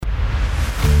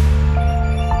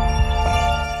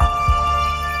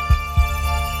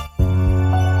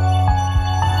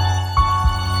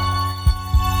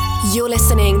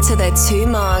to the Two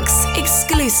Marks,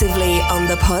 exclusively on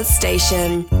the Pod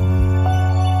Station.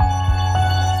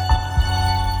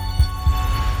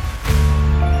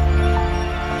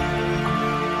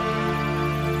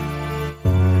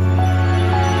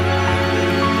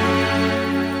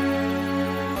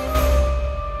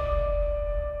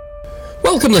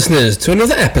 Welcome listeners to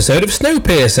another episode of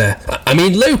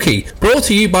Loki, brought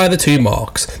to you by the Two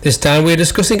Marks. This time we're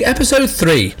discussing episode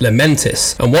 3,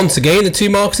 Lamentis, and once again the Two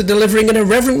Marks are delivering an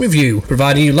irreverent review,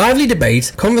 providing you lively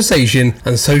debate, conversation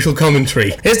and social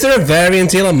commentary. Is there a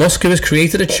variant Elon Musk who has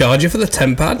created a charger for the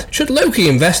tempad? Should Loki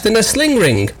invest in a sling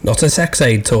ring, not a sex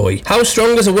aid toy? How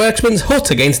strong is a workman's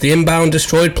hut against the inbound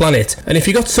destroyed planet? And if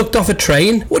you got sucked off a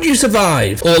train, would you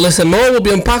survive? All this and more will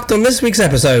be unpacked on this week's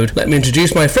episode. Let me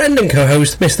introduce my friend and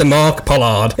co-host, Mr. Mark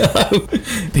Pollard. Hello.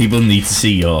 People need to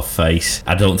see your face.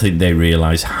 I don't think they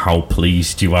realise how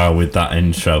pleased you are with that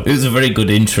intro. It was a very good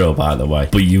intro, by the way,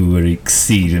 but you were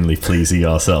exceedingly pleased with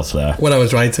yourself there. When I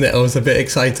was writing it, I was a bit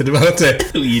excited about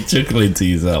it. You're chuckling to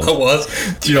yourself. I was.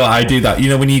 Do you know what I do that? You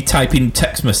know, when you type in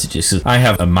text messages, 'cause I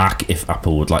have a Mac, if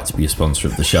Apple would like to be a sponsor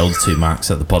of the show, the Two Marks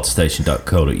at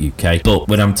thepodstation.co.uk. But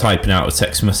when I'm typing out a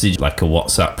text message, like a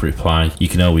WhatsApp reply, you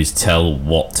can always tell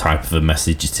what type of a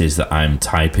message it is that I'm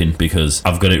typing, because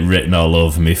I've got it written all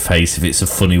over my face. If it's a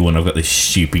funny one, I've got this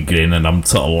stupid grin and I'm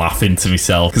sort of laughing to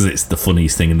myself because it's the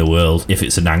funniest thing in the world. If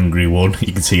it's an angry one,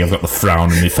 you can see I've got the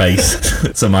frown on my face.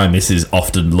 So my missus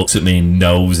often looks at me and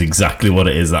knows exactly what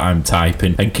it is that I'm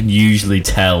typing and can usually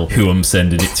tell who I'm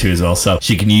sending it to as well. So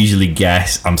she can usually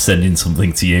guess I'm sending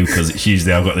something to you because it's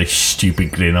usually I've got this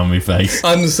stupid grin on my face.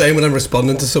 I'm the same when I'm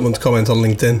responding to someone's comment on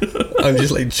LinkedIn. I'm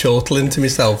just like chortling to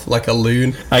myself like a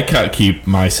loon. I can't keep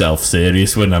myself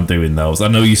serious when I'm doing those. I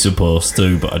know you're supposed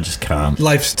to, but I just can't.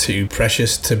 Life's too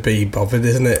precious to be bothered,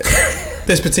 isn't it?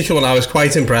 This particular one I was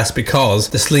quite impressed because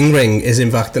the sling ring is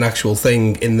in fact an actual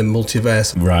thing in the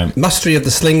multiverse. Right. Mastery of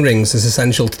the sling rings is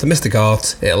essential to the mystic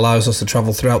art. It allows us to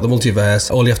travel throughout the multiverse.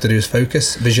 All you have to do is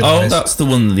focus, visualise. Oh, that's the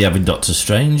one that they have in Doctor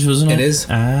Strange, wasn't it? It is.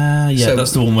 Ah, yeah, so,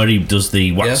 that's the one where he does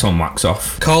the wax on, wax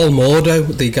off. Carl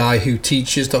Mordo, the guy who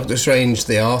teaches Doctor Strange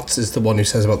the arts, is the one who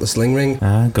says about the sling ring.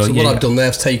 What I've done there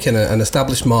is taken an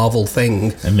established Marvel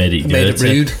thing and made it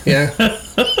rude. Yeah.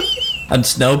 And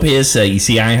Snowpiercer, you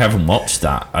see, I haven't watched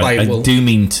that. I do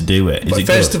mean to do it. Is it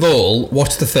first of all,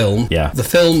 watch the film. Yeah. The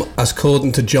film, as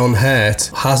according to John Hurt,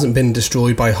 hasn't been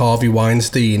destroyed by Harvey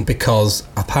Weinstein because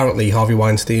apparently Harvey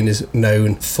Weinstein is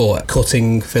known for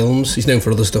cutting films. He's known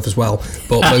for other stuff as well,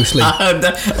 but mostly...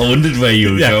 I wondered where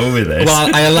you were going with this.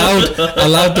 Well, I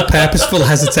allowed the purposeful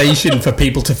hesitation for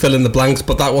people to fill in the blanks,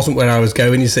 but that wasn't where I was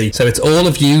going, you see. So it's all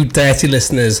of you dirty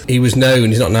listeners. He was known.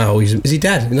 He's not now. Is he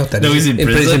dead? He's not dead. No, he's in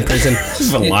prison. He's in prison.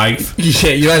 For life. Yeah,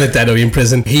 you're either dead or you're in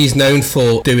prison. He's known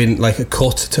for doing like a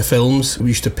cut to films. We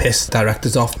used to piss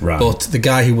directors off. Right. But the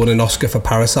guy who won an Oscar for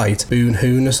Parasite, Boone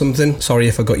Hoon or something, sorry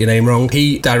if I got your name wrong,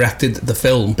 he directed the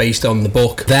film based on the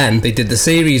book. Then they did the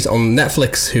series on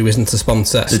Netflix, who isn't a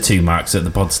sponsor. The Two Marks at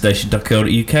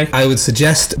thepodstation.co.uk. I would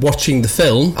suggest watching the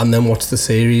film and then watch the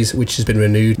series, which has been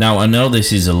renewed. Now, I know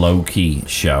this is a Loki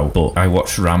show, but I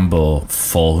watched Rambo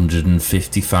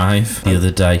 455 the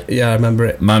other day. Yeah, I remember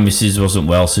it. My missus wasn't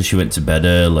well, so she went to bed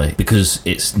early because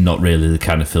it's not really the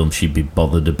kind of film she'd be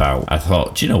bothered about. I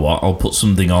thought, do you know what, I'll put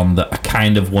something on that I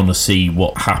kind of want to see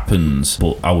what happens,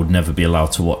 but I would never be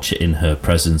allowed to watch it in her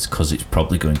presence because it's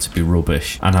probably going to be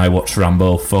rubbish. And I watched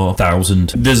Rambo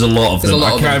 4000. There's a lot of them.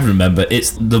 I can't remember.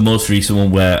 It's the most recent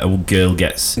one where a girl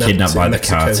gets kidnapped by the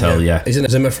cartel. Yeah. Isn't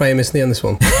it Zimmer frame, isn't he, on this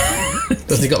one?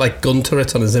 Doesn't he got like gun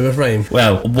turret on a Zimmer frame?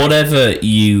 Well, whatever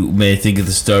you may think of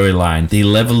the storyline, the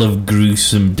level of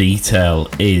gruesome detail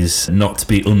is not to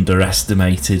be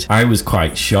underestimated. I was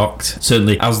quite shocked.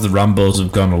 Certainly, as the Rambos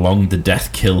have gone along, the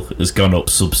death kill has gone up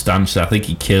substantially. I think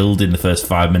he killed in the first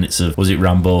 5 minutes of, was it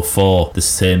Rambo 4, the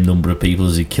same number of people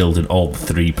as he killed in all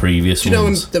 3 previous ones. Do you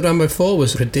know the Rambo 4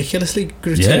 was ridiculously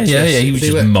gratuitous? Yeah. He was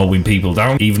just mowing people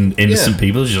down, even innocent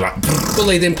people. Just like... Well,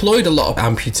 they employed a lot of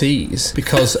amputees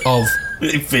because of...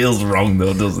 It feels wrong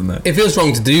though, doesn't it? It feels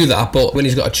wrong to do that, but when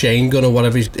he's got a chain gun or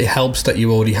whatever, it helps that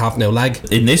you already have no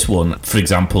leg. In this one, for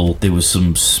example, there was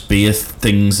some spear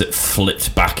things that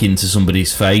flipped back into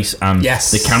somebody's face, and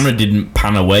the camera didn't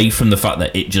pan away from the fact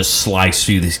that it just sliced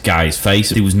through this guy's face.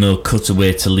 There was no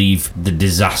cutaway to leave the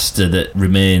disaster that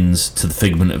remains to the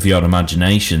figment of your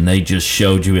imagination. They just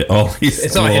showed you it all.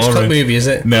 It's not a Hitchcock movie, is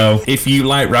it? No. If you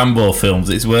like Rambo films,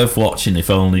 it's worth watching,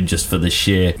 if only just for the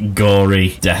sheer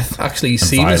gory death. Actually,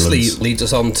 actually seamlessly leads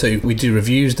us on to, we do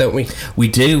reviews, don't we? We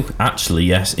do, actually,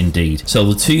 yes, indeed. So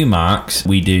the 2 marks,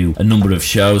 we do a number of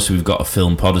shows. We've got a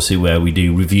Film Podyssey where we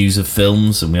do reviews of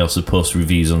films, and we also post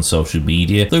reviews on social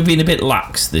media. They've been a bit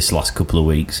lax this last couple of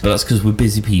weeks, but that's because we're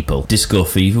busy people. Disco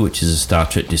Fever, which is a Star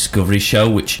Trek Discovery show,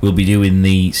 which we'll be doing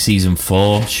the season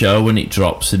 4 show when it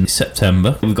drops in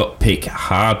September. We've got Pick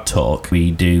Hard Talk.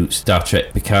 We do Star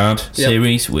Trek Picard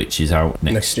series, which is out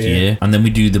next year. And then we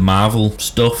do the Marvel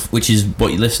stuff, which is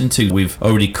what you're listening to. We've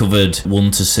already covered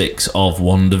 1 to 6 of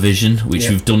WandaVision, which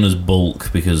we've done as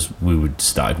bulk because we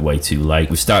started way too late.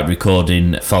 We started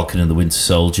recording Falcon and the Winter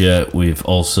Soldier. We've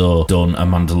also done a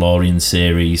Mandalorian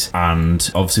series,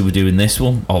 and obviously we're doing this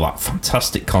one. All that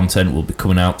fantastic content will be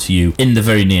coming out to you in the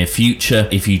very near future.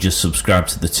 If you just subscribe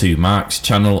to the 2 Marks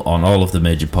channel on all of the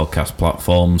major podcast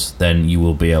platforms, then you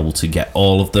will be able to get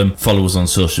all of them. Follow us on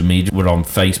social media. We're on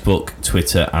Facebook,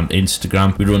 Twitter and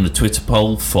Instagram. We run a Twitter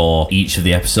poll for each of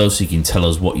the episodes, so you can tell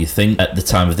us what you think. At the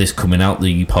time of this coming out,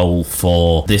 the poll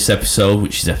for this episode,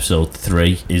 which is episode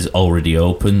 3, is already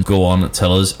open. Go on,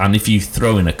 tell us, and if you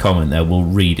throw in a comment there, we'll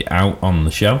read it out on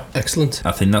the show. Excellent.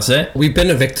 I think that's it. We've been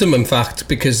a victim, in fact,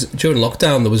 because during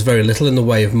lockdown there was very little in the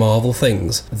way of Marvel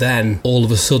things. Then all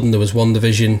of a sudden there was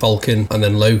WandaVision, Falcon, and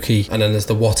then Loki, and then there's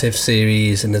the What If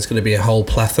series, and there's going to be a whole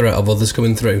plethora of others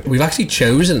coming through. We've actually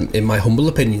chosen, in my humble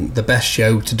opinion, the best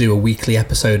show to do a weekly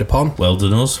episode upon. Well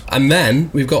done us. And then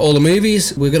we've got all the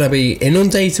movies. We're going to be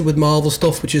inundated with Marvel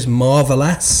stuff, which is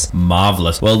marvellous.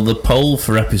 Marvellous. Well, the poll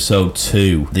for episode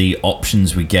 2, the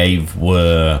options we gave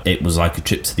were, it was like a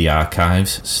trip to the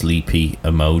archives, sleepy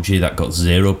emoji, that got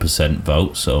 0%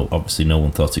 vote, so obviously no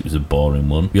one thought it was a boring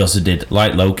one. We also did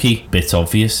Like Loki, bit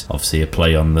obvious, obviously a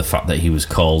play on the fact that he was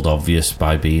called obvious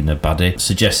by being a baddie,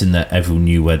 suggesting that everyone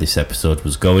knew where this episode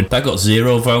was going. That got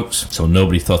 0 votes, so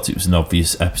nobody thought it was an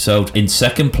obvious episode. In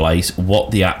second place,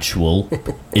 What the Actual,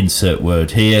 insert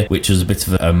word here, which was a bit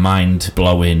of a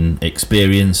mind-blowing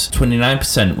experience.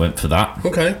 29% went for that.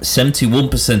 Okay.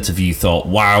 71% of you thought,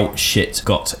 wow, shit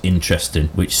got interesting,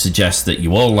 which suggests that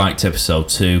you all liked episode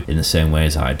 2 in the same way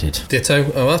as I did.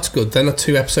 Ditto. Oh, that's good. Then a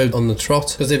 2 episode on the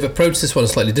trot, because they've approached this one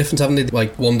slightly different, haven't they?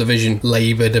 Like WandaVision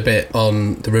laboured a bit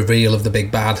on the reveal of the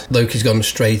big bad. Loki's gone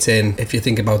straight in. If you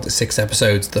think about the 6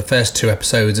 episodes, the first 2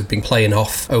 episodes have been playing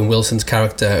off Owen Wilson's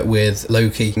character with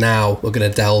Loki. Now we're going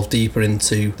to delve deeper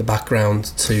into the background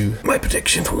to my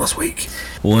prediction from last week.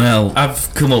 Well,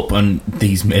 I've come up on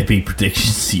these maybe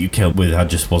predictions that you came up with. I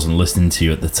just wasn't listening to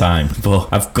you at the time, but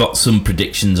I've got some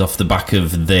predictions off the back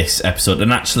of this episode,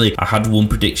 and actually I had one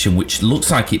prediction which looks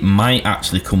like it might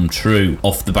actually come true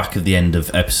off the back of the end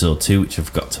of episode 2, which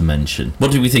I've got to mention.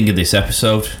 What do we think of this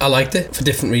episode? I liked it for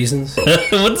different reasons.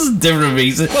 What's different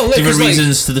reasons? Well, different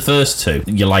reasons to the first 2.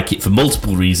 You like it for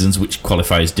multiple reasons, which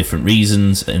qualifies different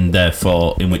reasons, and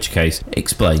therefore, in which case,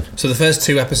 explain. So the first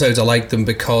 2 episodes, I liked them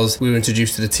because we were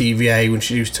introduced to the TVA, we were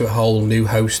introduced to a whole new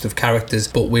host of characters,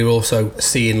 but we were also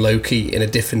seeing Loki in a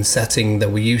different setting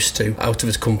than we used to, out of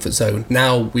his comfort zone.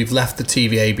 Now we've left the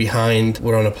TVA behind,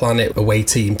 we're on a planet away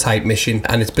team type mission,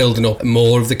 and it's building up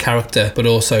more of the character, but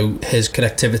also his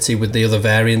connectivity with the other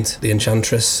variant, the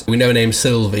Enchantress. We know her name's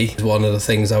Sylvie, is one of the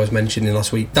things I was mentioning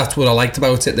last week. That's what I liked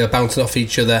about it. They were bouncing off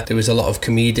each other. There was a lot of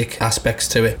comedic aspects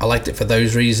to it. I liked it for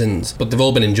those reasons, but they've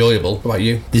all been enjoyable. What about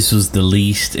you? This was the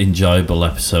least enjoyable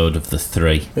episode of the 3.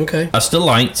 Okay. I still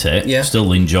liked it, yeah.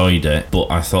 Still enjoyed it,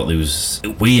 but I thought there was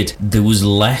weird. There was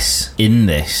less in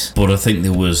this, but I think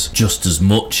there was just as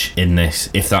much in this,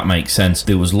 if that makes sense.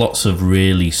 There was lots of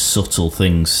really subtle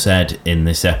things said in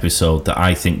this episode that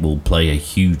I think will play a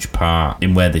huge part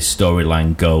in where this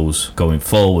storyline goes going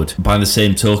forward. By the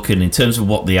same token, in terms of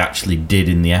what they actually did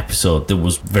in the episode, there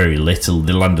was very little.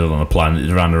 They landed on a planet,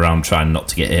 they ran around trying not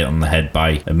to get hit on the head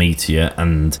by a meteor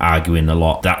and arguing a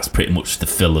lot. That's pretty much the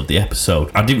fill of the episode.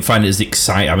 I didn't find it as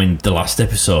exciting. I mean, the last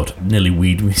episode nearly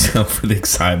weed myself with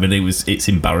excitement. It's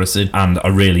embarrassing, and I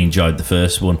really enjoyed the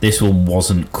first one. This one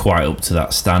wasn't quite up to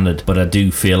that standard, but I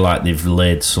do feel like they've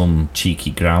laid some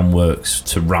cheeky groundworks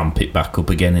to ramp it back up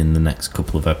again in the next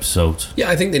couple of episodes. Yeah,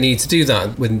 I think they need to do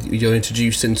that when you're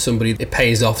introducing somebody. It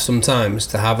pays off sometimes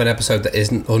to have an episode that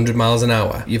isn't 100 miles an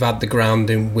hour. You've had the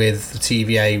grounding with the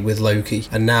TVA, with Loki,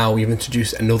 and now you've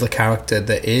introduced another character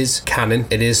that is canon.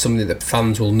 It is something that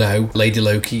fans will know. Lady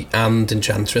Loki and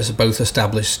Enchantress are both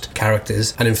established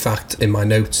characters, and in fact, in my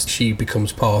notes, she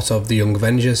becomes part of the Young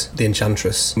Avengers, the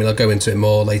Enchantress. I mean, I'll go into it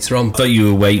more later on. I thought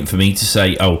you were waiting for me to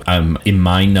say, in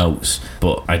my notes,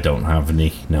 but I don't have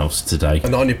any notes today.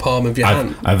 And not on your palm of your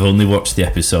hand. I've only watched the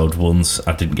episode once.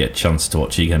 I didn't get a chance to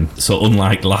watch it again. So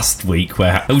unlike last week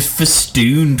where I was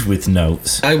festooned with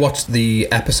notes. I watched the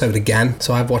episode again,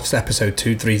 so I've watched episode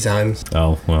 2-3 times. episodes.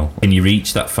 Oh, well. Can you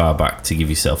reach that far back to give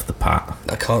yourself the pat?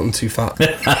 I can't, I'm too fat.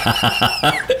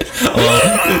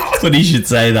 Well, funny you should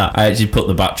say that. I actually put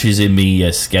the batteries in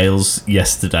me scales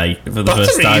yesterday for the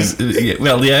first time.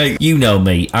 Well, yeah, you know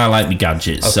me. I like my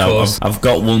gadgets. Of so course. I've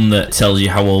got one that tells you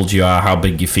how old you are, how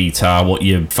big your feet are, what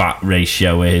your fat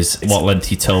ratio is, what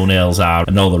length your toenails are,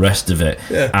 and all the rest of it.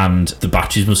 Yeah. And the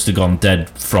batteries must have gone dead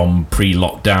from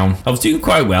pre-lockdown. I was doing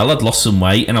quite well. I'd lost some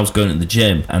weight and I was going to the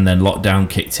gym, and then lockdown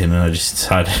kicked in and I just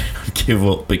decided to give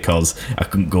up because I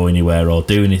couldn't go anywhere or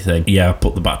do anything. Yeah, I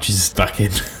put the batteries back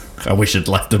in. I wish I'd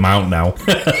left them out now.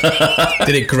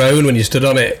 Did it groan when you stood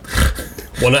on it?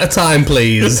 One at a time,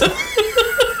 please.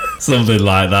 Something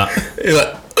like that. You're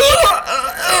like,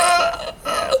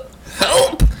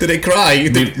 help! Did it cry?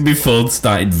 My phone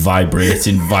started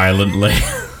vibrating violently.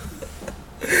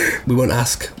 We won't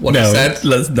ask what it said.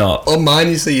 Let's not. On mine,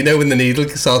 you see, when the needle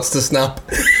starts to snap.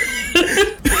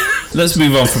 Let's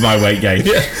move on from my weight gain.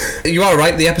 Yeah. You are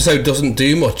right, the episode doesn't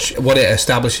do much. What it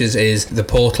establishes is the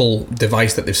portal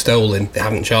device that they've stolen. They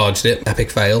haven't charged it.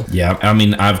 Epic fail. Yeah, I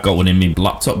mean, I've got one in my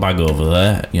laptop bag over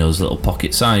there. Those little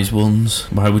pocket-sized ones.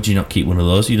 Why would you not keep one of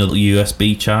those? The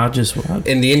USB chargers. What?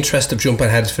 In the interest of jumping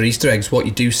ahead for Easter eggs, what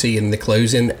you do see in the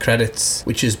closing credits,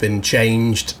 which has been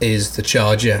changed, is the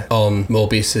charger on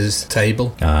Morbius's table.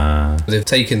 They've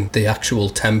taken the actual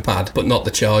tempad, but not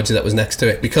the charger that was next to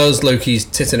it. Because Loki's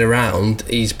titting around,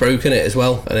 he's broken it as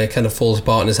well, and it kind of falls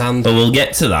apart in his hand. But we'll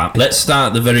get to that. Let's start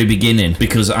at the very beginning,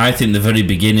 because I think the very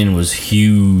beginning was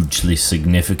hugely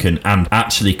significant and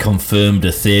actually confirmed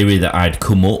a theory that I'd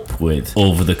come up with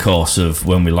over the course of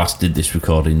when we last did this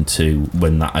recording to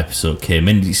when that episode came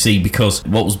in. You see, because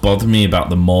what was bothering me about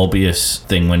the Morbius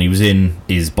thing, when he was in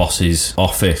his boss's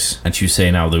office and she was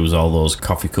saying how there was all those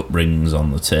coffee cup rings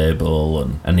on the table,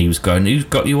 and he was going, who's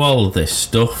got you all of this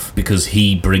stuff? Because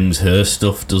he brings her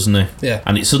stuff, doesn't he? Yeah.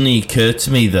 And it suddenly occurred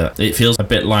to me that it feels a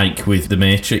bit like with The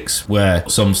Matrix, where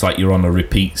it's almost like you're on a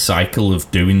repeat cycle of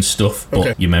doing stuff,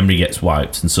 but your memory gets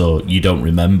wiped, and so you don't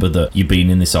remember that you've been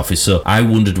in this office. So I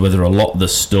wondered whether a lot of the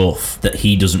stuff that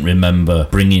he doesn't remember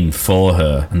bringing for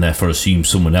her, and therefore assume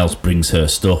someone else brings her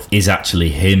stuff, is actually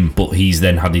him, but he's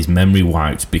then had his memory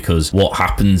wiped. Because what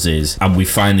happens is, and we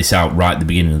find this out right at the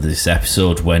beginning of this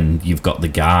episode, when you've got the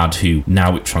guard who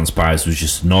now it transpires was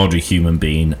just an ordinary human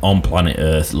being on planet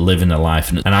Earth living a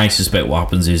life, and I suspect what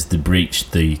happens is they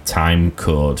breach the time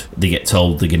code, they get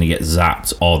told they're going to get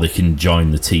zapped, or they can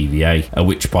join the TVA, at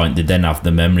which point they then have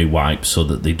the memory wipe so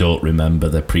that they don't remember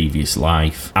their previous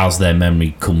life as their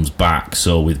memory comes back.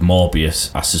 So with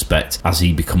Morbius, I suspect as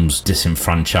he becomes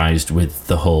disenfranchised with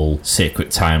the whole sacred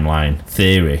timeline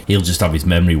theory, he'll just have his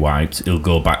memory wiped, he'll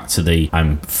go back to the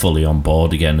I'm fully on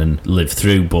board again and live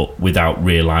through, but without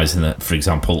realising that, for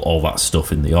example, all that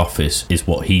stuff in the office is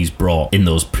what he's brought in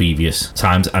those previous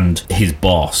times, and his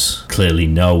boss clearly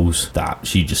knows that.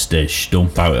 She just stays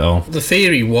stumped about it all. The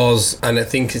theory was, and I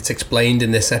think it's explained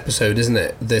in this episode, isn't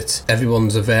it, that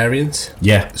everyone's a variant?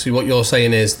 Yeah. So what you're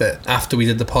saying is that after we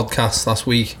did the podcast last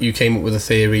week, you came up with a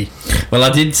theory. Well,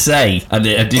 I did say, and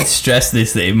I did stress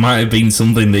this, that it might have been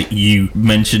something that you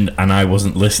mentioned and I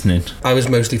wasn't listening. I was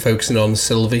mostly focusing on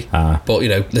Sylvie, but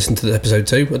listen to the episode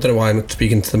 2. I don't know why I'm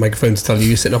speaking to the microphone to tell you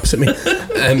you're sitting opposite me.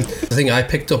 The thing I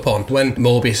picked up on when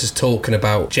Morbius is talking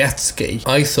about jet ski,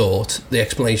 I thought the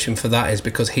explanation for that is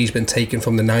because he's been taken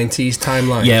from the 90s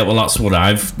timeline. Yeah, well, that's what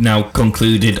I've now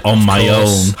concluded on my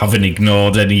own, having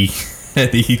ignored any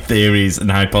theories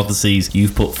and hypotheses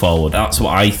you've put forward. That's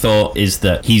what I thought, is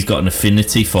that he's got an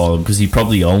affinity for them because he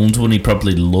probably owned one. He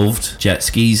probably loved jet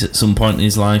skis at some point in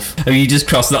his life. Have you just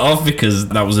crossed that off because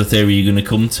that was a theory you're going to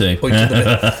come to?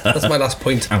 That's my last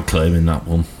point. I'm claiming that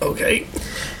one. Okay.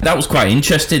 That was quite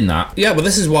interesting, that. Yeah, well,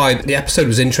 this is why the episode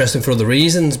was interesting for other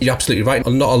reasons. You're absolutely right.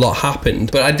 Not a lot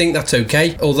happened, but I think that's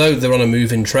okay. Although they're on a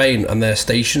moving train and they're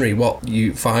stationary, what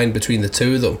you find between the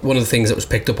two of them, one of the things that was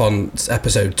picked up on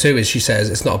episode 2 is she says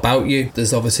it's not about you.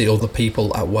 There's obviously other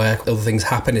people at work, other things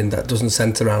happening that doesn't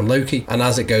centre around Loki, and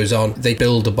as it goes on they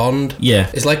build a bond. Yeah,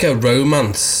 it's like a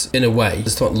romance in a way.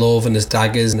 There's love and there's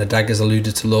daggers, and the daggers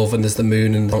alluded to love, and there's the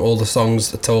moon and all the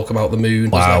songs that talk about the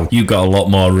moon. Wow, you got a lot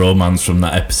more romance from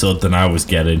that episode than I was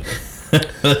getting.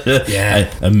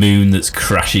 Yeah, a moon that's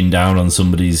crashing down on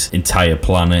somebody's entire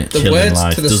planet. The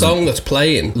words to the song that's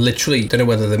playing, literally, don't know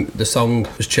whether the song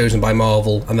was chosen by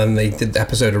Marvel and then they did the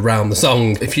episode around the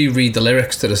song. If you read the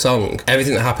lyrics to the song,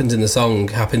 everything that happens in the song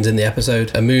happens in the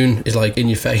episode. A moon is like in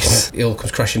your face, it all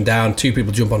comes crashing down, two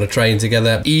people jump on a train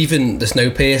together. Even the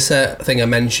Snowpiercer thing I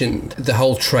mentioned, the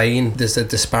whole train, there's a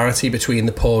disparity between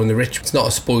the poor and the rich. It's not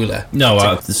a spoiler. No,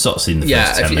 I've sort of seen the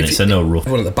first 10 minutes. I know rough.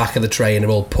 Everyone at the back of the train are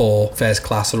all poor, first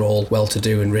class are all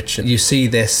well-to-do and rich. And you see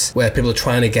this where people are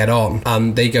trying to get on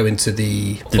and they go into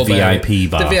the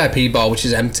VIP bar. The VIP bar, which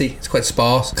is empty. It's quite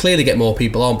sparse. Clearly get more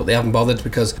people on, but they haven't bothered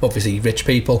because obviously rich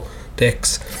people,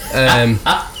 dicks.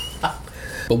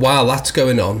 But while that's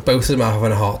going on, both of them are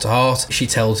having a heart-to-heart. She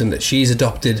tells him that she's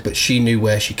adopted, but she knew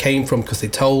where she came from because they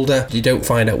told her. You don't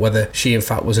find out whether she, in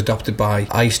fact, was adopted by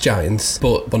ice giants.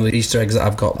 But one of the Easter eggs that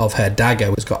I've got of her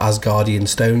dagger has got Asgardian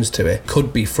stones to it.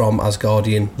 Could be from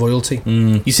Asgardian royalty.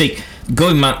 You see,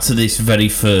 going back to this very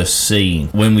first scene,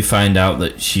 when we find out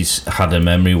that she's had her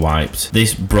memory wiped,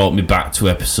 this brought me back to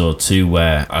episode 2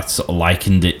 where I sort of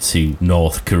likened it to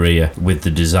North Korea with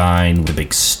the design, with the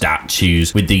big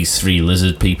statues, with these 3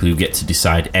 lizard people who get to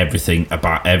decide everything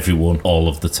about everyone all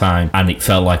of the time, and it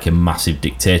felt like a massive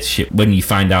dictatorship. When you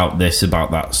find out this about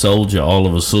that soldier, all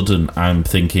of a sudden I'm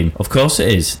thinking, of course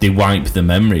it is. They wipe the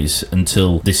memories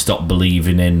until they stop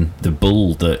believing in the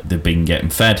bull that they've been getting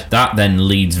fed. That then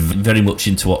leads very much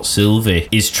into what Sylvie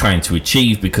is trying to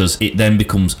achieve, because it then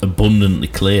becomes abundantly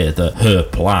clear that her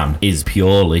plan is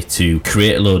purely to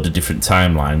create a load of different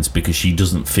timelines, because she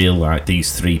doesn't feel like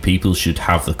these 3 people should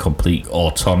have the complete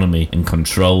autonomy and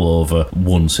control over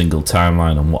one single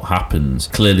timeline and what happens.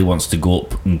 Clearly wants to go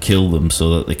up and kill them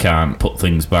so that they can't put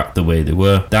things back the way they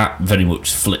were. That very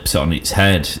much flips it on its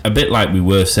head, a bit like we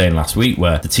were saying last week,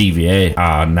 where the TVA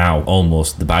are now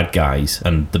almost the bad guys,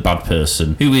 and the bad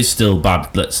person, who is still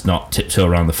bad, let's not tiptoe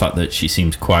around the fact that she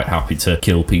seems quite happy to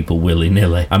kill people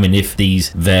willy-nilly. I mean, if these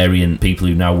variant people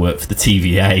who now work for the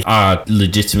TVA are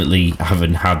legitimately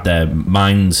having had their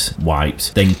minds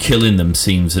wiped, then killing them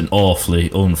seems an awfully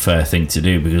unfair thing to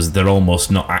do, because they're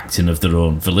almost not acting of their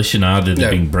own volition, are they?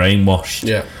 They're being brainwashed.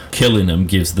 Yeah. Killing them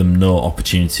gives them no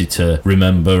opportunity to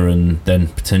remember and then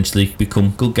potentially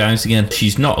become good guys again.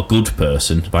 She's not a good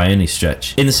person by any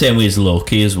stretch. In the same way as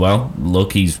Loki as well.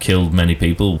 Loki's killed many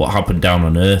people. What happened down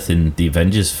on Earth in the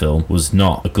Avengers film was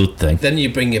not a good thing. Then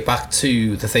you bring it back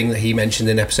to the thing that he mentioned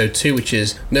in episode 2, which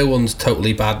is no one's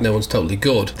totally bad, no one's totally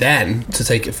good. Then, to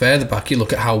take it further back, you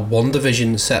look at how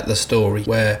WandaVision set the story,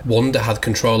 where Wanda had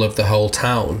control of the whole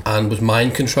town and was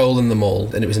mind controlling them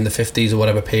all, and it was in the 50s or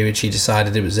whatever period she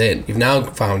decided it was in. You've now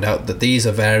found out that these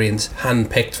are variants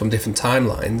hand-picked from different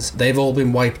timelines. They've all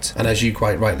been wiped, and as you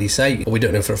quite rightly say, we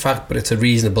don't know for a fact, but it's a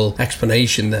reasonable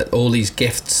explanation that all these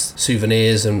gifts,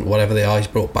 souvenirs and whatever they are he's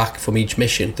brought back from each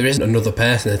mission, there isn't another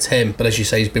person, it's him, but as you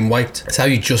say, he's been wiped. It's how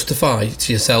you justify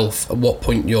to yourself at what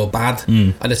point you're bad,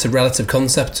 and it's a relative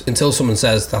concept until someone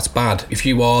says that's bad. If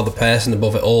you are the person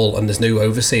above it all and there's no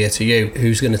overseer to you,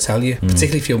 who's going to tell you?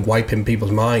 Particularly if you're wiping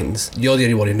people's minds, you're the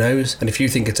only one who knows, and if you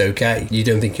think it's okay, you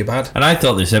don't think you're bad. And I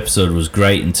thought this episode was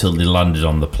great until they landed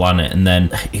on the planet, and then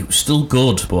it was still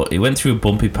good, but it went through a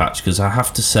bumpy patch, because I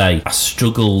have to say I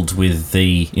struggled with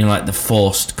the, like the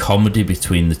forced comedy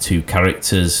between the 2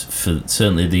 characters for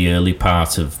certainly the early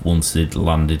part of once they'd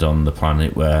landed on the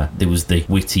planet, where there was the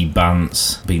witty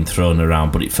bants being thrown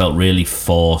around, but it felt really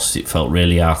forced, it felt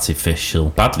really artificial,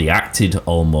 badly acted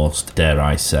almost, dare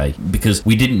I say, because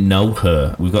we didn't know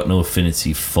her, we've got no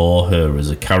affinity for her as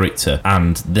a character,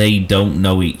 and they don't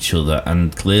know each other,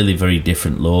 and clearly very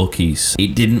different Lokis.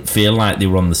 It didn't feel like they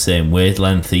were on the same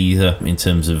wavelength either in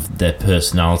terms of their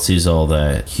personalities or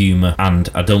their humour, and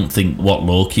I don't think what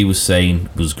Loki was saying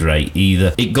was great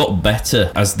either. It got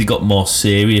better as they got more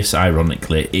serious,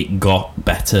 ironically. It got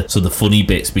better, so the funny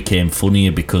bits became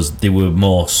funnier because they were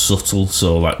more subtle.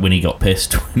 So like when he got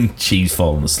pissed when she's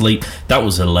fallen asleep, that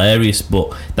was hilarious,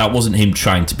 but that wasn't him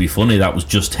trying to be funny, that was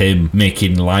just him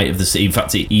making light of the scene. In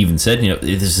fact, he even said,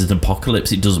 this is an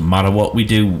apocalypse, it doesn't matter what we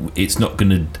do, it's not going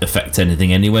to affect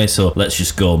anything anyway, so let's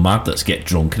just go mad, let's get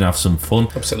drunk and have some fun.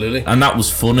 Absolutely. And that was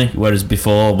funny, whereas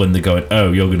before when they're going,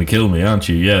 oh, you're going to kill me, aren't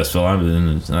you? Yes, well,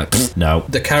 I'm like, no.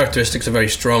 The characteristics are very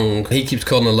strong. He keeps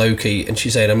calling her Loki and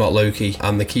she's saying I'm not Loki,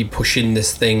 and they keep pushing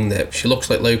this thing that she looks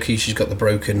like Loki, she's got the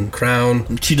broken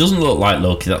crown. She doesn't look like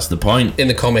Loki, that's the point. In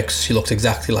the comics she looks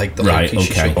exactly like the right,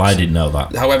 Loki. Okay, well, I didn't know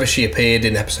that. However she appeared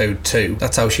in episode 2,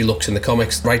 that's how she looks in the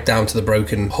comics, right down to the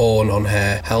broken horn on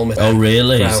her helmet. Oh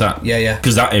really? Crown. Is that? Yeah.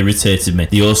 Because that irritated me.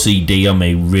 The OCD on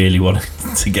me really wanted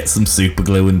to get some super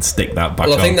glue and stick that back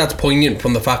on. Well, I think that's poignant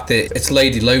from the fact that it's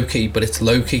Lady Loki, but it's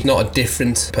Loki, not a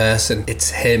different person. it's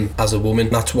him as a woman.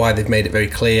 That's why they've made it very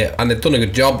clear, and they've done a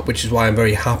good job, which is why I'm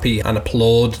very happy and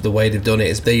applaud the way they've done it.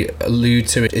 Is they allude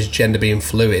to it as gender being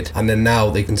fluid, and then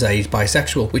now they can say he's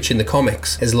bisexual, which in the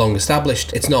comics is long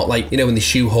established. It's not like, when they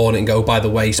shoehorn it and go, by the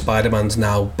way, Spider-Man's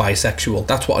now bisexual.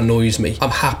 That's what annoys me.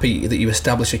 I'm happy that you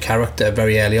establish a character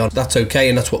very early on. That's okay,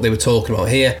 and that's what they were talking about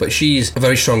here. But she's a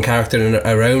very strong character in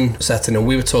her own setting, and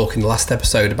we were talking last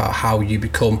episode about how you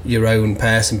become your own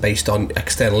person based on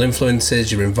external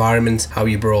influences, your environment, how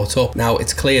you're brought up. Now,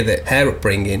 it's clear that her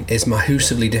upbringing is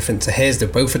massively different to his. They're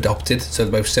both adopted, so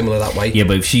they're both similar that way. Yeah,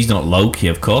 but if she's not Loki,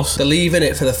 of course. They're leaving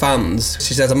it for the fans.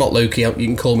 She says, I'm not Loki, you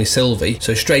can call me Sylvie.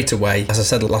 So straight away, as I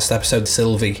said last episode,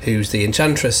 Sylvie, who's the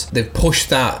Enchantress, they've pushed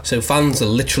that. So fans are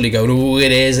literally going, oh,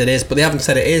 it is. But they haven't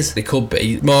said it is. It could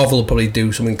be. Marvel will probably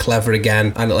do something clever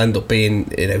again, and it'll end up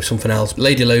being, something else.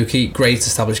 Lady Loki, great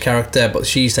established character, but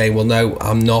she's saying, well, no,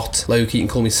 I'm not Loki, you can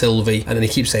call me Sylvie. And then he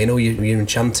keeps saying, oh, you're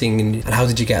enchanting, and how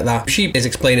did you get that? She is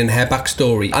explaining her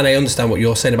backstory, and I understand what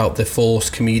you're saying about the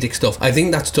forced comedic stuff. I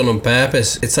think that's done on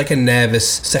purpose. It's like a nervous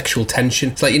sexual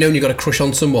tension. It's like, when you've got a crush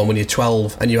on someone when you're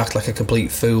 12 and you act like a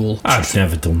complete fool. I've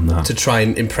never done that. To try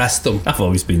and impress them. I've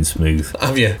always been smooth.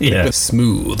 Have you? Yeah.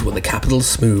 Smooth, with the capital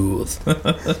smooth.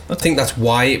 I think that's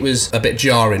why it was a bit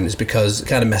jarring, is because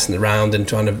kind of messing around and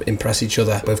trying to impress each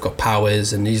other. Both got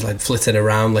powers, and he's like flitting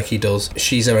around like he does.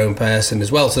 She's her own person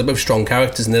as well, so they're both strong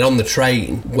characters. And then on the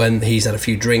train, when he's had a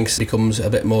few drinks, becomes a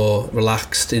bit more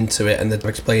relaxed into it, and they're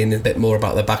explaining a bit more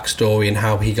about their backstory and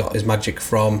how he got his magic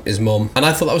from his mum. And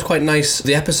I thought that was quite nice.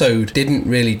 The episode didn't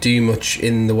really do much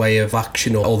in the way of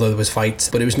action, although there was fights,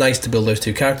 but it was nice to build those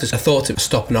two characters. I thought it was a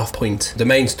stopping off point. The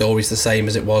main story's the same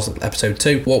as it was in episode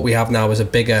 2. What we have now is a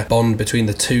bigger bond between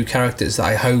the two characters that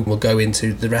I hope will go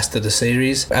into the rest of the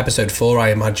series. Episode 4,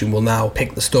 I imagine, will now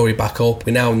pick the story back up.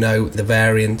 We now know the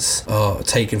variants are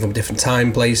taken from different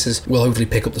time places. We'll hopefully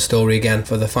pick up the story again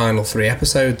for the final 3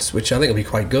 episodes, which I think will be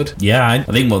quite good. Yeah, I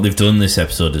think what they've done this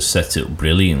episode has set it up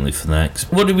brilliantly for the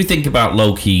next. What do we think about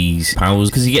Loki's powers?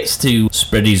 Because he gets to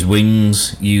spread his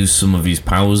wings, use some of his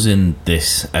powers in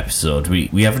this episode.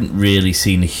 We haven't really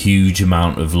seen a huge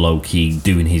amount of Loki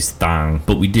doing his thing,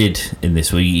 but we did in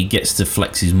this week. He gets to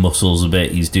flex his muscles a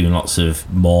bit. He's doing lots of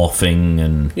morphing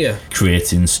and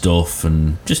creating stuff,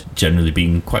 and just generally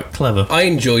being quite clever. I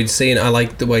enjoyed seeing it. I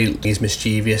like the way he's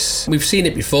mischievous. We've seen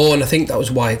it before, and I think that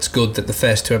was why it's good that the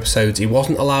first 2 episodes he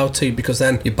wasn't allowed to, because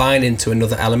then you're buying into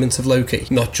another element of Loki,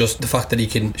 not just the fact that he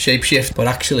can shapeshift, but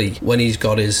actually when he's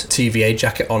got his TVA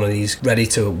jacket on and he's ready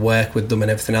to work with them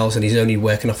and everything else, and he's only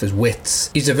working off his wits.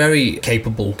 He's a very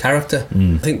capable character.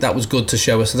 I think that was good to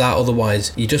show us that.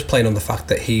 Otherwise, you're just playing on the fact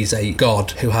that he's a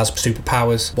god who has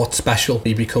superpowers. What's special?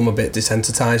 You become a bit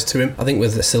desensitized to him. I think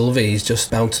with Sylvie, he's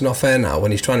just bouncing off her now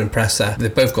when he's trying to impress her.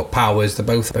 They've both got powers. They're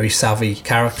both very savvy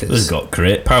characters. They've got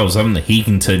great powers, haven't they? He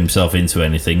can turn himself into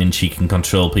anything, and she can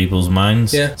control people's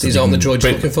minds. Yeah, so these aren't the droids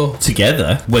you're looking for.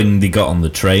 Together, when they got on the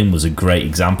train, was a great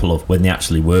example of when they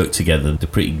actually worked together. They're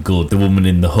pretty good. The woman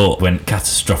in the hut went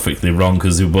catastrophically wrong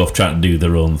because they were both trying to do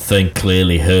their own thing.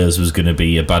 Clearly, hers was going to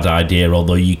be a bad idea,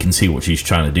 although you can see what she's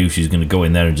trying to do. She's going to go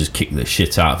in there and just kick the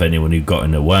shit out of anyone who got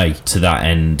in her way. To that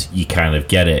end, you kind of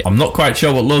get it. I'm not quite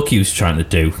sure what Loki was trying to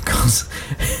do, because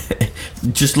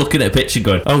just looking at a picture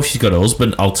going, oh, she's got a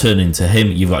husband, I'll turn into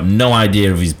him. You've got no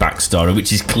idea of his backstory,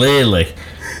 which is clearly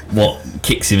what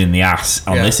kicks him in the ass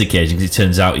on this occasion, because it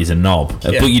turns out he's a knob.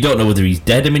 But you don't know whether he's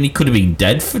dead. I mean, he could have been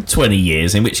dead for 20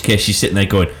 years, in which case she's sitting there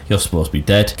going, you're supposed to be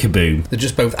dead. Kaboom. They're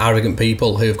just both arrogant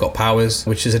people who have got powers,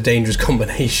 which is a dangerous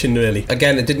combination, really.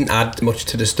 Again, it didn't add much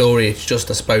to the story. It's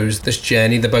just, I suppose, this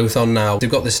journey they're both on now.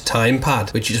 They've got this time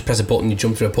pad, which you just press a button, you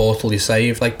jump through a portal, you're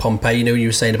saved. Like Pompeii, you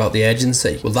were saying about the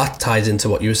urgency. Well, that ties into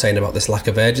what you were saying about this lack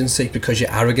of urgency, because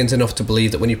you're arrogant enough to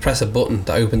believe that when you press a button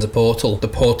that opens a portal, the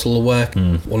portal will work.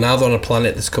 Well, now they're on a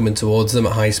planet that's coming towards them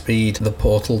at high speed. The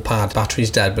portal pad battery's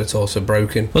dead, but it's also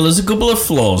broken. Well, there's a couple of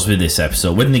flaws with this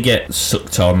episode. When they get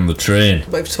sucked on the train,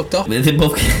 They've sucked off. They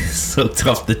both get sucked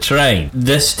off the train.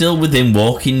 They're still within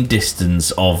walking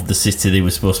distance of the city they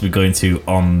were supposed to be going to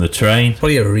on the train.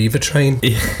 Probably a Riva train.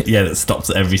 Yeah, that stops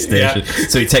at every station.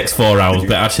 So it takes 4 hours,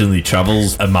 but actually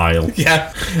travels a mile.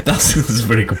 Yeah. That's a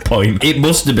very good point. It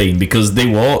must have been because they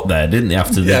walked there, didn't they,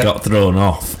 after they got thrown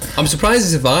off. I'm surprised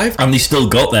they survived. And they still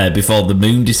got got there before the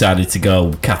moon decided to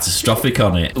go catastrophic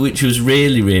on it, which was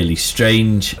really, really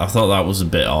strange. I thought that was a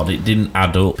bit odd. It didn't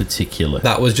add up particularly.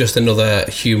 That was just another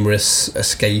humorous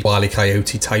escape Wile E.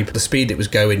 Coyote type. The speed it was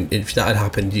going, if that had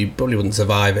happened, you probably wouldn't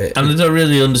survive it. And I don't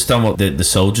really understand what the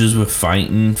soldiers were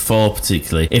fighting for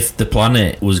particularly. If the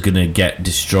planet was going to get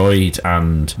destroyed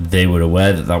and they were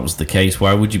aware that that was the case,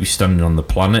 why would you be standing on the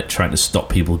planet trying to stop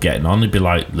people getting on? It'd be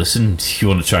like, listen, if you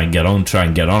want to try and get on,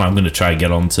 I'm going to try and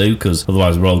get on too, because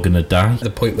otherwise we're all going to die. The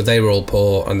point where they were all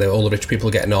poor and all the rich people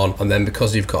are getting on, and then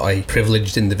because you've got a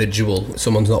privileged individual,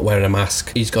 someone's not wearing a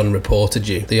mask, he's gone and reported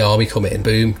you, the army come in,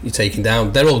 boom, you're taken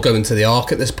down. They're all going to the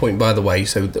Ark at this point, by the way,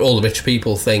 so all the rich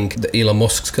people think that Elon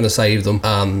Musk's going to save them,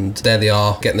 and there they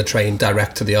are getting the train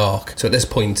direct to the Ark. So at this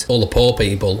point, all the poor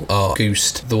people are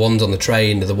goosed. The ones on the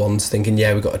train are the ones thinking,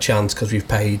 yeah, we've got a chance because we've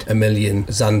paid 1 million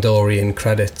Xandorian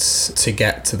credits to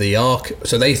get to the Ark.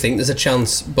 So they think there's a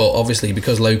chance, but obviously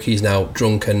because Loki's now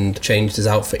drunk and changed his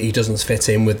outfit, he doesn't fit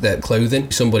in with their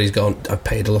clothing. Somebody's gone, I've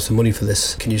paid a lot of money for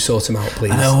this, can you sort him out,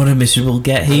 please? I know what a miserable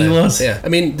get he was. Yeah, I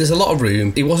mean, there's a lot of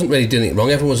room. He wasn't really doing it wrong.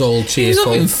 Everyone was all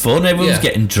cheerful. He was having fun. Everyone's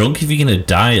getting drunk. If you're going to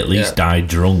die, at least die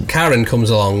drunk. Karen comes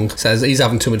along, says he's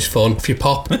having too much fun. If you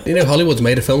pop, Hollywood's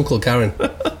made a film called Karen.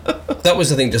 That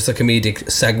was, I think, just a comedic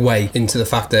segue into the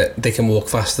fact that they can walk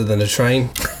faster than a train.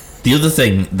 The other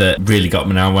thing that really got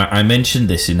me now, I mentioned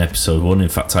this in episode 1, in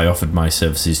fact I offered my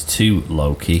services to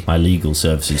Loki, my legal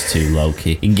services to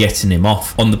Loki, in getting him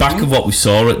off. On the back of what we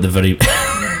saw at the very...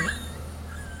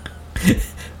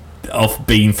 of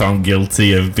being found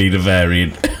guilty of being a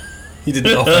variant. He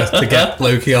didn't offer to get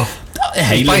Loki off.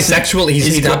 Hey, he's bisexual.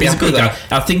 He's a good guy.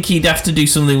 I think he'd have to do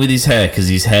something with his hair, because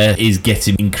his hair is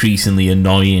getting increasingly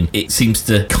annoying. It seems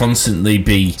to constantly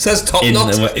be says top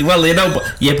knot. Well,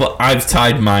 but I've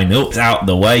tied mine up out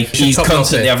the way. He's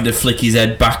constantly having to flick his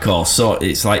head back or so.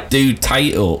 It's like, dude, tie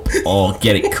it up or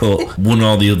get it cut. One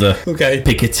or the other. Okay.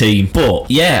 Pick a team. But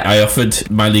yeah, I offered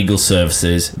my legal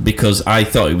services because I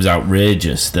thought it was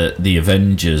outrageous that the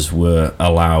Avengers were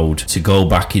allowed to go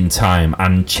back in time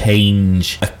and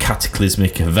change a cataclysmic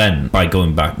event by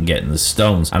going back and getting the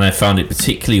stones. And I found it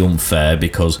particularly unfair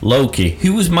because Loki,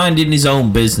 who was minding his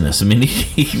own business, I mean,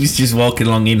 he was just walking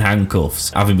along in handcuffs,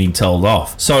 having been told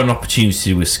off, saw an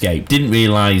opportunity to escape, didn't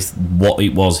realise what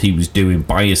it was he was doing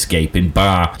by escaping,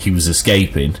 he was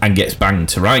escaping, and gets banged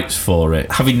to rights for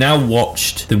it. Having now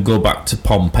watched them go back to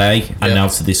Pompeii and now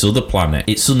to this other planet,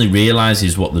 it suddenly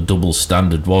realises what the double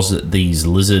standard was that these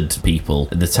lizard people,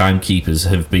 the timekeepers,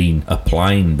 have been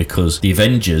applying, because the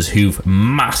Avengers, who've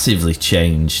massively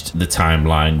changed the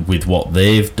timeline with what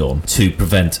they've done to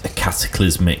prevent a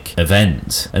cataclysmic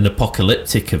event, an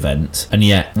apocalyptic event, and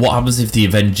yet what happens if the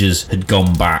Avengers had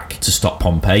gone back to stop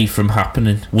Pompeii from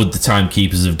happening? Would the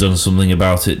timekeepers have done something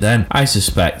about it then? I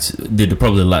suspect they'd have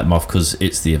probably let them off because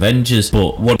it's the Avengers,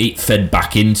 but what it fed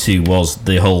back into was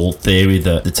the whole theory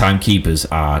that the timekeepers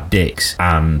are dicks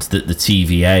and that the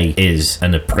TVA is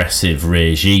an oppressive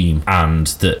regime, and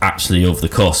that actually over the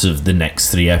course of the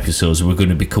next 3 episodes we're going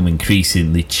to become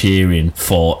increasingly cheering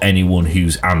for anyone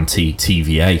who's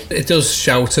anti-TVA. It does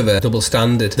shout of a double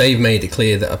standard. They've made it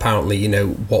clear that apparently,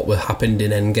 what happened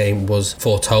in Endgame was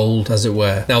foretold, as it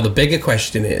were. Now, the bigger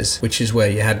question is, which is where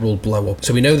your head will blow up.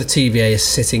 So we know the TVA is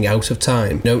sitting out of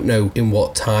time. We don't know in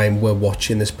what time we're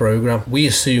watching this programme. We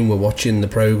assume we're watching the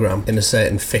programme in a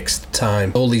certain fixed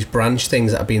time. All these branch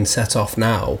things that are being set off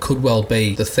now could well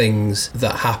be the things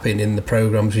that happen in the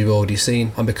programmes we've already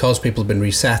seen. And because people have been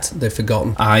reset, they've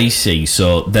forgotten. I see.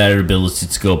 So their ability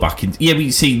to go back in... Yeah, but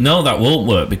you see, no, that won't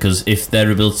work, because if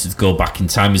their ability to go back in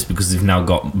time is because they've now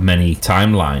got many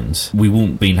timelines, we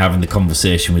won't be having the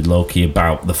conversation with Loki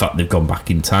about the fact they've gone back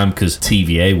in time, because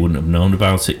TVA wouldn't have known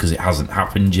about it because it hasn't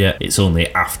happened yet. It's only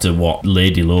after what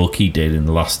Lady Loki did in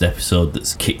the last episode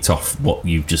that's kicked off what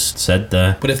you've just said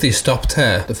there. But if they stopped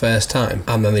her the first time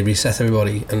and then they reset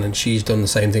everybody and then she's done the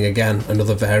same thing again,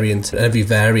 another variant, and every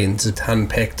variant is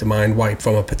handpicked, mind wiped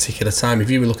from a particular time. If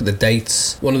you look at the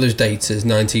dates, one of those dates is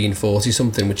 1940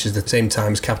 something, which is the same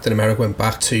time as Captain America went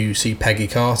back to see Peggy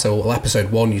Carter. Well,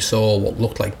 episode 1 you saw what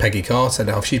looked like Peggy Carter.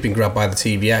 Now if she's been grabbed by the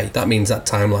TVA, that means that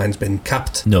timeline's been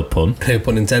capped. No pun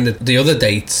intended. The other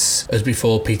dates, as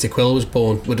before Peter Quill was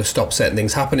born, would have stopped certain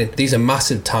things happening. These are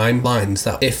massive timelines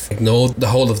that if ignored, the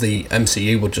whole of the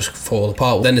MCU would just fall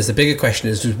apart. Then there's the bigger question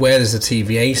is where does the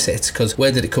TVA sit? Because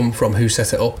where did it come from? Who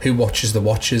set it up? Who watches the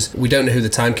watchers? We don't know who the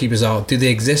timekeepers are. Do they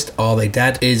they exist? Are they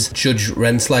dead? Is Judge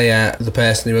Renslayer the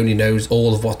person who only knows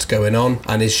all of what's going on?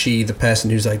 And is she the person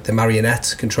who's like the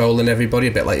marionette controlling everybody,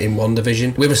 a bit like in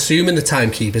WandaVision? We're assuming the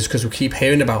timekeepers because we keep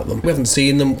hearing about them. We haven't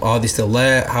seen them. Are they still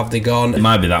there? Have they gone? It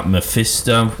might be that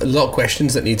Mephisto. A lot of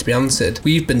questions that need to be answered.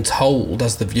 We've been told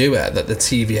as the viewer that the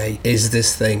TVA is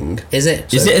this thing. Is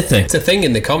it? Is it a thing? It's a thing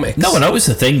in the comics. No, I know it's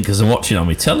a thing because I'm watching it on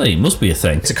my telly. It must be a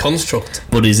thing. It's a construct.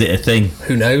 But is it a thing?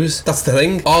 Who knows? That's the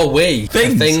thing. Are we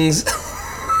things?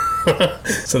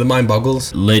 So the mind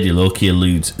boggles. Lady Loki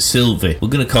alludes Sylvie. We're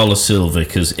going to call her Sylvie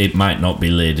because it might not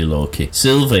be Lady Loki.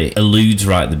 Sylvie alludes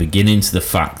right at the beginning to the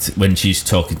fact when she's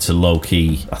talking to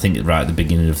Loki, I think right at the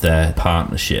beginning of their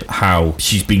partnership, how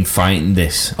she's been fighting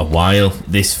this a while.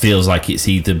 This feels like it's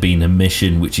either been a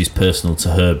mission which is personal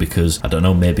to her because, I don't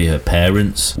know, maybe her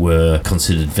parents were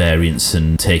considered variants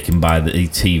and taken by the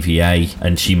TVA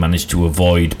and she managed to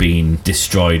avoid being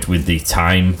destroyed with the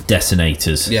time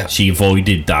detonators. Yeah. She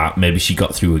avoided that. Maybe she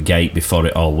got through a gate before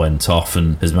it all went off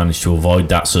and has managed to avoid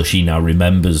that, so she now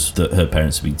remembers that her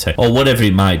parents have been taken, or whatever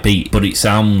it might be. But it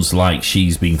sounds like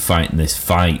she's been fighting this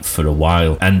fight for a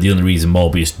while, and the only reason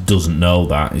Morbius doesn't know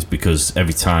that is because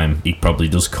every time he probably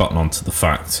does cotton on to the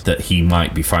fact that he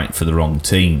might be fighting for the wrong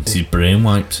team. His brain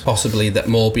wiped. Possibly that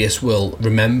Morbius will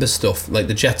remember stuff, like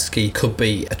the jet ski could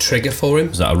be a trigger for him.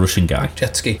 Is that a Russian guy?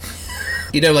 Jet ski.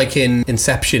 You know, like in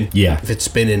Inception, Yeah. if it's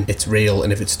spinning, it's real,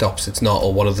 and if it stops, it's not,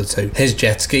 or one of the two. His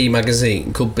jet ski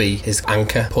magazine could be his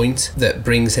anchor point that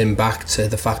brings him back to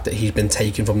the fact that he's been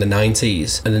taken from the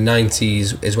 90s, and the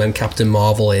 90s is when Captain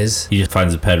Marvel is. He just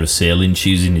finds a pair of sailing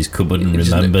shoes in his cupboard and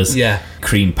remembers. Yeah.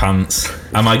 Cream pants.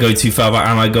 Am I going too far back?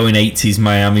 Am I going 80s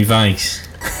Miami Vice?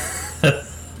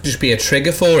 Just be a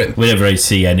trigger for him. Whenever I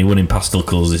see anyone in pastel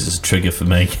colours, this is a trigger for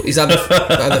me. Is that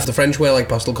the French wear like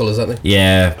pastel colours, aren't they?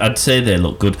 Yeah, I'd say they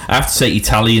look good. I have to say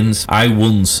Italians. I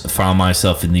once found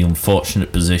myself in the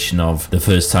unfortunate position of the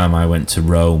first time I went to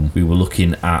Rome. We were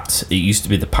looking at, it used to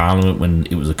be the Parliament when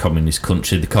it was a communist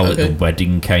country. They call it the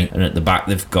wedding cake. And at the back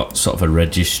they've got sort of a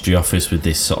registry office with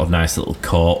this sort of nice little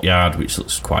courtyard which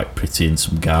looks quite pretty and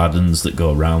some gardens that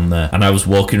go around there. And I was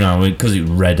walking around because it was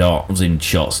red hot. I was in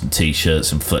shorts and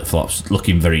t-shirts and flip-flops,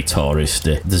 looking very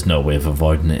touristy. There's no way of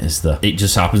avoiding it, is there? It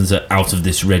just happens that out of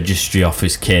this registry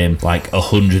office came like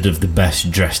 100 of the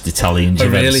best dressed Italians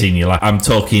you've ever seen in your life. I'm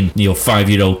talking,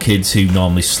 5-year-old kids who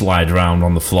normally slide around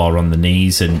on the floor on the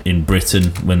knees, and in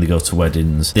Britain when they go to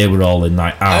weddings they were all in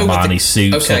like Armani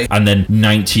suits. And then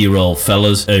 90-year-old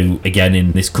fellas who again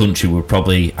in this country would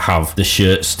probably have the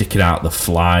shirt sticking out the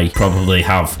fly, probably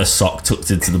have a sock tucked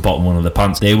into the bottom of one of the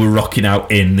pants. They were rocking out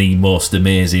in the most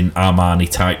amazing Armani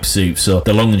type suit. So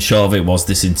the long and short of it was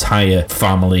this entire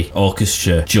family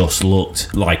orchestra just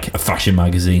looked like a fashion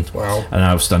magazine. Wow. And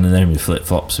I was standing there in my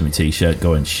flip-flops and my t-shirt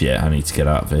going, shit, I need to get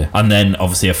out of here. And then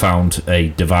obviously I found a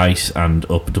device and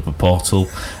opened up a portal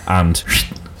and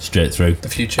straight through the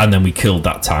future, and then we killed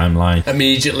that timeline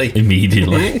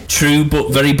immediately. True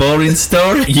but very boring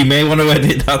story. You may want to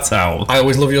edit that out. I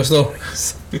always love your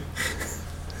stories.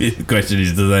 The question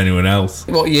is, does anyone else?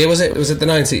 What year was it? Was it the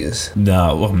 90s?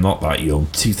 No, well, I'm not that young.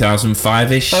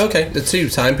 2005-ish. Oh, okay. The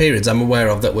two time periods I'm aware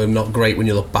of that were not great when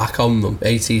you look back on them,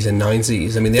 80s and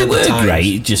 90s. I mean, they were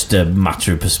great, just a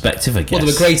matter of perspective, I guess. Well,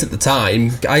 they were great at the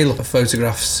time. I look at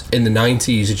photographs in the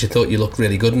 90s and you thought you looked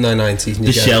really good in the 90s. And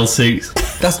the shell suits.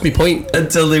 That's my point.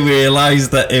 Until they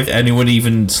realised that if anyone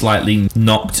even slightly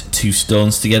knocked two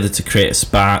stones together to create a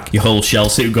spark, your whole shell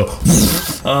suit would go...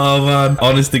 Oh, man.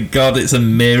 Honest to God, it's a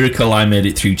miracle I made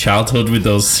it through childhood with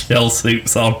those shell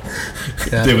suits on.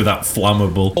 Yeah. They were that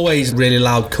flammable. Always really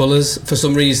loud colours for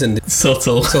some reason.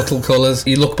 Subtle colours.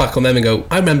 You look back on them and go,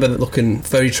 I remember that looking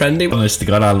very trendy. Honest to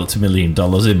God, I looked $1 million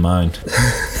in mine.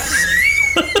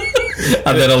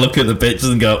 And then I look at the pictures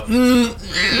and go,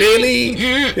 really?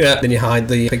 Yeah. Then you hide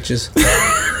the pictures.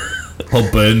 Or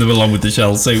burn them along with the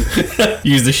shell suit.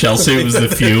 Use the shell suit as the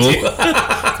fuel.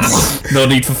 No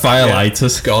need for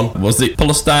firelighters. Yeah, gone. Was it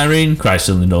polystyrene? Christ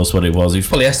only knows what it was.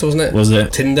 Polyester, wasn't it? Was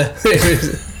it? Tinder.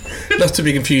 Not to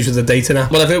be confused with the dating app.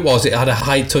 Whatever it was, it had a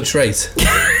high touch rate.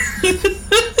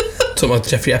 Talking about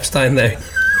Jeffrey Epstein there.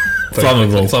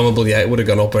 Flammable, yeah, it would have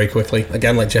gone up very quickly.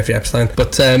 Again, like Jeffrey Epstein.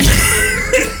 But,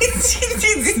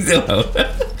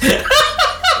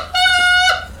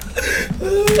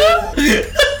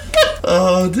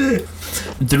 oh dear.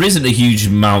 There isn't a huge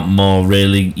amount more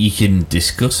really you can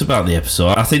discuss about the episode.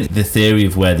 I think the theory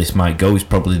of where this might go is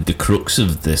probably the crux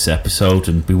of this episode,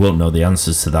 and we won't know the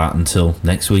answers to that until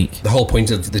next week. The whole point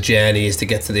of the journey is to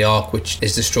get to the Ark, which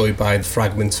is destroyed by the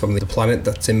fragments from the planet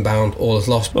that's inbound. All is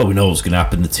lost. Well, we know what's going to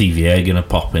happen. The TVA are going to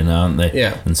pop in, aren't they?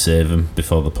 Yeah. And save them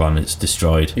before the planet's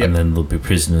destroyed. Yep. And then they'll be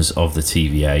prisoners of the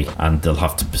TVA, and they'll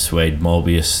have to persuade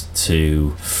Morbius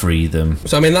to free them.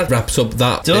 So, I mean, that wraps up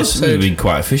that episode. We've been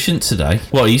quite efficient today.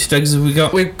 What Easter eggs have we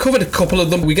got? We've covered a couple of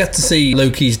them. We get to see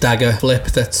Loki's dagger flip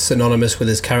that's synonymous with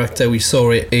his character. We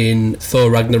saw it in Thor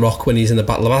Ragnarok when he's in the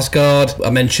Battle of Asgard. I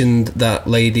mentioned that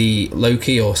Lady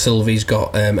Loki, or Sylvie's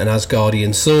got an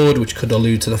Asgardian sword, which could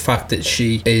allude to the fact that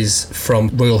she is from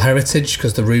royal heritage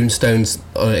because the runestones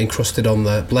encrusted on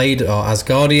the blade are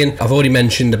Asgardian. I've already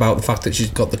mentioned about the fact that she's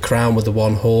got the crown with the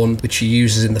one horn, which she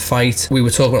uses in the fight. We were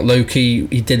talking about Loki.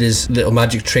 He did his little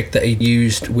magic trick that he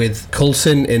used with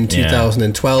Coulson in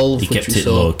 2012. He kept it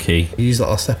low key. He used that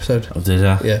last episode. Oh, did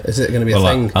I? Yeah. Is it going to be a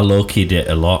thing? I low keyed it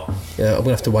a lot. Yeah, I'm going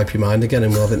to have to wipe your mind again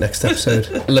and we'll have it next episode.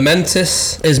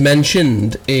 Lamentis is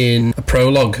mentioned in a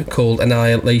prologue called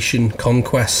Annihilation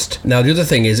Conquest. Now, the other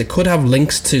thing is it could have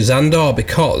links to Xandar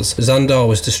because Xandar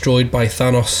was destroyed by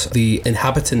Thanos. The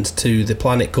inhabitant to the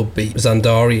planet could be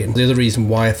Xandarian. The other reason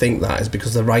why I think that is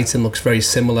because the writing looks very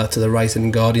similar to the writing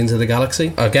in Guardians of the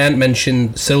Galaxy. Again,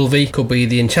 mentioned Sylvie could be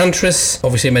the Enchantress.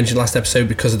 Obviously, I mentioned last episode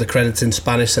because of the credits in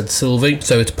Spanish said Sylvie.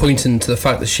 So it's pointing to the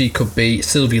fact that she could be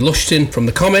Sylvie Lushton from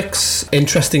the comics.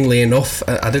 Interestingly enough,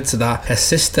 added to that, her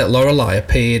sister Lorelei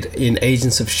appeared in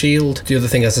Agents of S.H.I.E.L.D. The other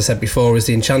thing, as I said before, is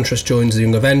the Enchantress joins the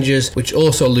Young Avengers, which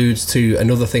also alludes to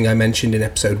another thing I mentioned in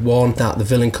episode 1, that the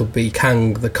villain could be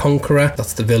Kang the Conqueror.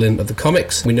 That's the villain of the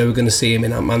comics. We know we're going to see him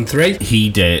in Ant-Man 3. He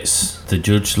dates the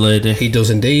judge lady. He does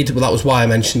indeed. Well, that was why I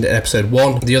mentioned it in episode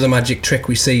 1. The other magic trick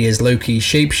we see is Loki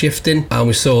shape-shifting, and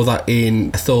we saw that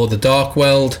in Thor the Dark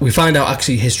World. We find out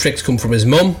actually his tricks come from his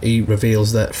mum. He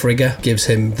reveals that Frigga gives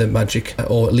him the magic,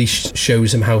 or at least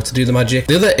shows him how to do the magic.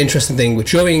 The other interesting thing,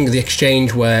 during the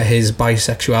exchange where his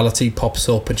bisexuality pops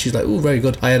up and she's like, oh, very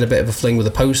good, I had a bit of a fling with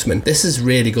a postman. This is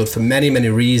really good for many, many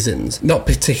reasons. Not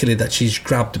particularly that she's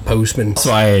grabbed a postman. That's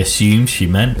what I assumed she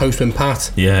meant. Postman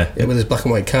Pat. Yeah. With his black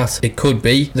and white cat. It could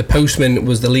be. The postman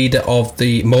was the leader of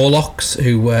the Morlocks,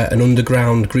 who were an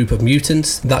underground group of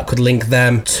mutants. That could link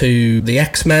them to the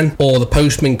X-Men. Or the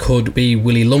postman could be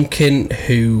Willie Lumpkin,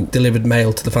 who delivered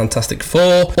mail to the Fantastic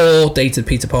Four, or dated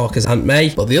Peter Parker's Aunt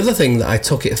May. But the other thing that I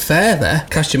took it further,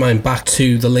 cast your mind back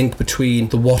to the link between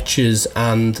the Watchers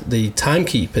and the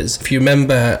Timekeepers. If you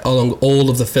remember, along all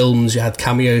of the films, you had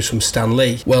cameos from Stan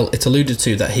Lee. Well, it's alluded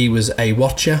to that he was a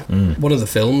Watcher. One of the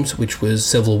films, which was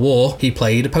Civil War, he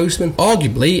played a postman.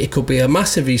 Arguably, it could be a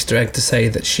massive Easter egg to say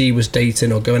that she was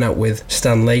dating or going out with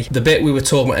Stan Lee. The bit we were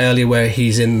talking about earlier where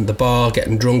he's in the bar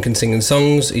getting drunk and singing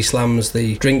songs, he slams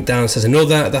the drink down and says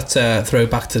another. That's a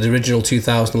throwback to the original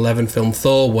 2011 film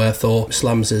Thor, where Thor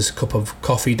slams his cup of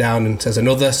coffee down and says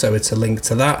another, so it's a link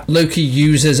to that. Loki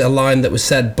uses a line that was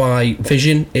said by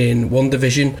Vision in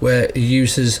WandaVision, where he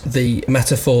uses the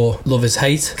metaphor love is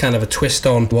hate, kind of a twist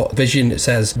on what Vision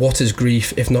says, what is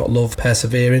grief if not love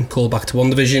persevering, call back to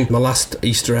WandaVision. My last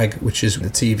Easter egg, which is the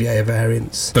TVA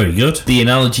variants. Very good. The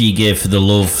analogy you gave for the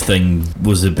love thing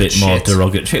was a bit more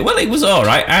derogatory. Well, it was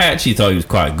alright. I actually thought it was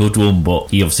quite a good one, but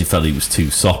he obviously felt it was too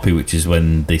soppy, which is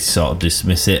when they sort of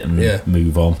dismiss it and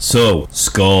move on. So,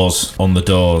 scores on the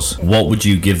doors. What would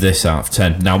you give this out of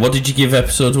 10? Now, what did you give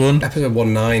episode 1? Episode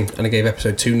 1 9, and I gave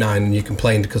episode 2 9, and you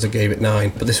complained because I gave it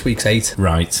 9, but this week's 8.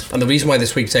 Right. And the reason why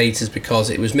this week's 8 is because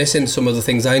it was missing some of the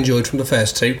things I enjoyed from the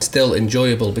first 2. It's still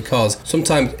enjoyable because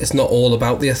sometimes it's not all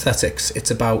about the aesthetics,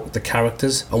 it's about the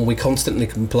characters, and we constantly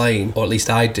complain, or at least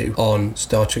I do, on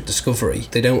Star Trek Discovery.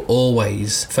 They don't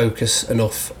always focus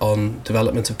enough on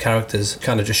development of characters,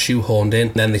 kind of just shoehorned in,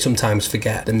 and then they sometimes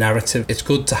forget the narrative. It's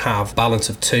good to have balance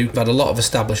of 2. We've had a lot of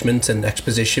establishment and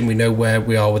exposition, we know where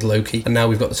we are with Loki, and now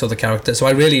we've got this other character, so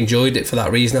I really enjoyed it for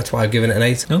that reason. That's why I've given it an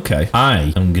 8. Okay.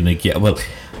 I am going to get... Well...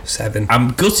 7.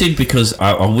 I'm gutted because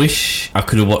I wish I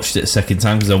could have watched it a second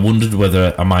time because I wondered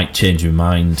whether I might change my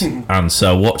mind. And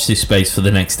so watch this space for the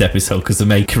next episode because I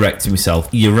may correct myself.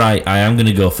 You're right, I am going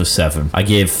to go for 7. I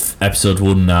gave episode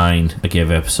 1 9. I gave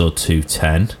episode 2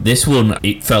 10. This one,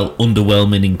 it felt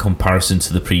underwhelming in comparison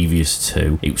to the previous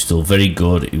 2. It was still very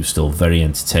good. It was still very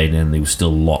entertaining. There was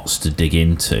still lots to dig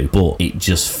into. But it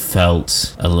just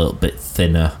felt a little bit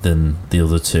thinner than the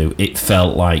other 2. It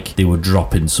felt like they were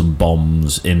dropping some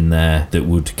bombs in there that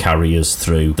would carry us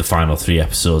through the final 3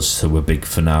 episodes to a big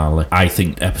finale. I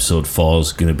think episode 4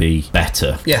 is going to be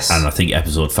better. Yes. And I think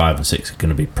episode 5 and 6 are going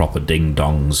to be proper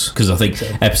ding-dongs. Because I think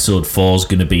episode 4 is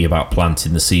going to be about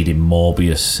planting the seed in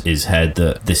Morbius' head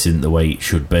that this isn't the way it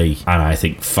should be. And I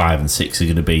think 5 and 6 are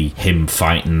going to be him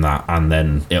fighting that and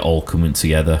then it all coming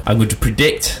together. I'm going to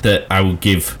predict that I will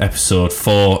give episode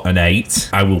 4 and 8.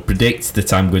 I will predict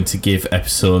that I'm going to give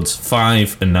episodes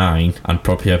 5 and 9 and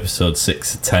probably episode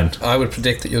 6 and 10. I would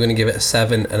predict that you're going to give it a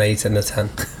 7, an 8 and a 10.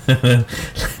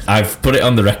 I've put it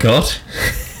on the record.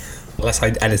 Unless I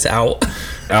edit it out.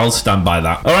 I'll stand by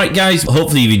that. Alright guys,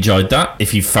 hopefully you've enjoyed that.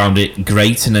 If you found it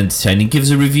great and entertaining, give us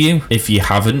a review. If you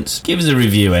haven't, give us a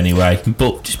review anyway,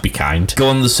 but just be kind. Go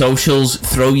on the socials,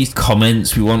 throw your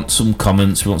comments. We want some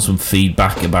comments, we want some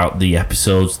feedback about the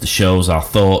episodes, the shows, our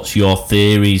thoughts, your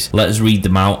theories. Let us read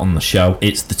them out on the show.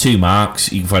 It's the 2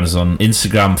 Marks. You can find us on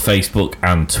Instagram, Facebook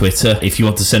and Twitter. If you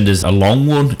want to send us a long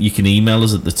one, you can email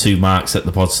us at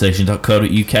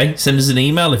the2marks@thepodstation.co.uk. Send us an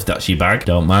email if that's your bag,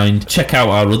 don't mind. Check out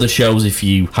our other shows if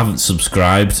you haven't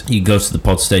subscribed. You can go to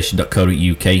thepodstation.co.uk.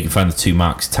 You can find the 2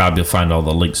 Marks tab. You'll find all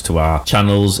the links to our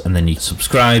channels and then you can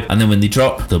subscribe, and then when they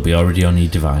drop they'll be already on your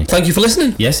device. Thank you for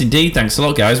listening. Yes indeed, thanks a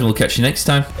lot guys, and we'll catch you next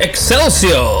time. Excelsior!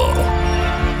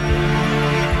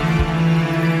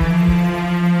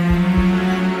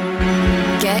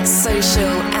 Get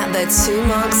social at the 2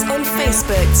 Marks on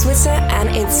Facebook, Twitter and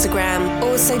Instagram.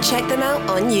 Also check them out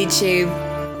on YouTube.